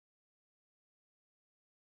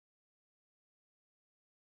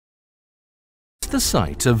the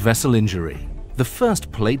site of vessel injury, the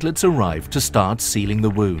first platelets arrive to start sealing the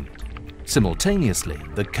wound. Simultaneously,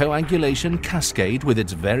 the coagulation cascade with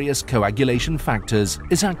its various coagulation factors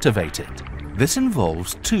is activated. This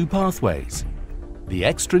involves two pathways, the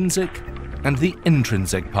extrinsic and the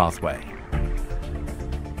intrinsic pathway.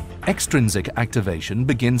 Extrinsic activation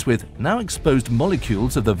begins with now exposed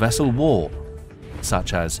molecules of the vessel wall,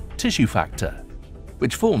 such as tissue factor,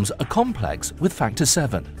 which forms a complex with factor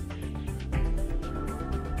 7.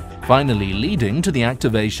 Finally leading to the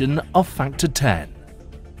activation of factor 10.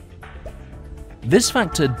 This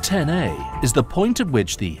factor 10A is the point at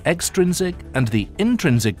which the extrinsic and the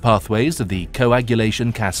intrinsic pathways of the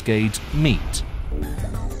coagulation cascade meet.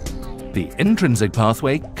 The intrinsic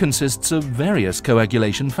pathway consists of various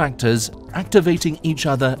coagulation factors activating each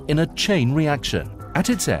other in a chain reaction. At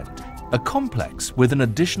its end, a complex with an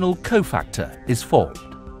additional cofactor is formed.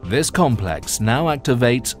 This complex now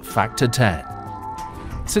activates factor 10.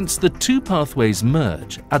 Since the two pathways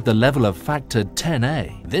merge at the level of factor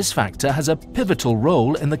 10A, this factor has a pivotal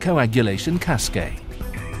role in the coagulation cascade.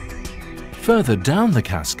 Further down the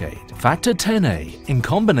cascade, factor 10A in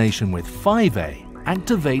combination with 5A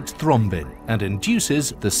activates thrombin and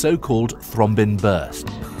induces the so-called thrombin burst.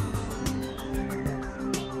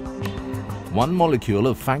 One molecule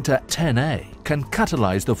of factor 10A can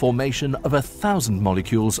catalyze the formation of 1,000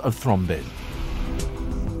 molecules of thrombin.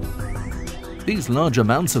 These large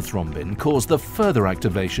amounts of thrombin cause the further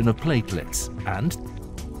activation of platelets and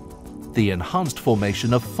the enhanced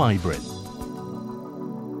formation of fibrin.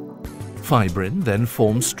 Fibrin then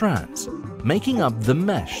forms strands, making up the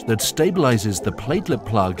mesh that stabilizes the platelet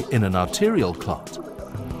plug in an arterial clot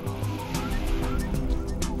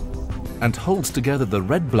and holds together the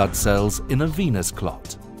red blood cells in a venous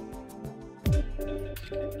clot.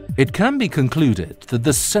 It can be concluded that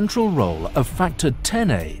the central role of factor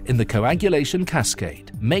 10A in the coagulation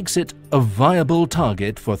cascade makes it a viable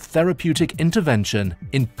target for therapeutic intervention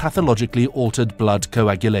in pathologically altered blood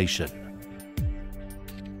coagulation.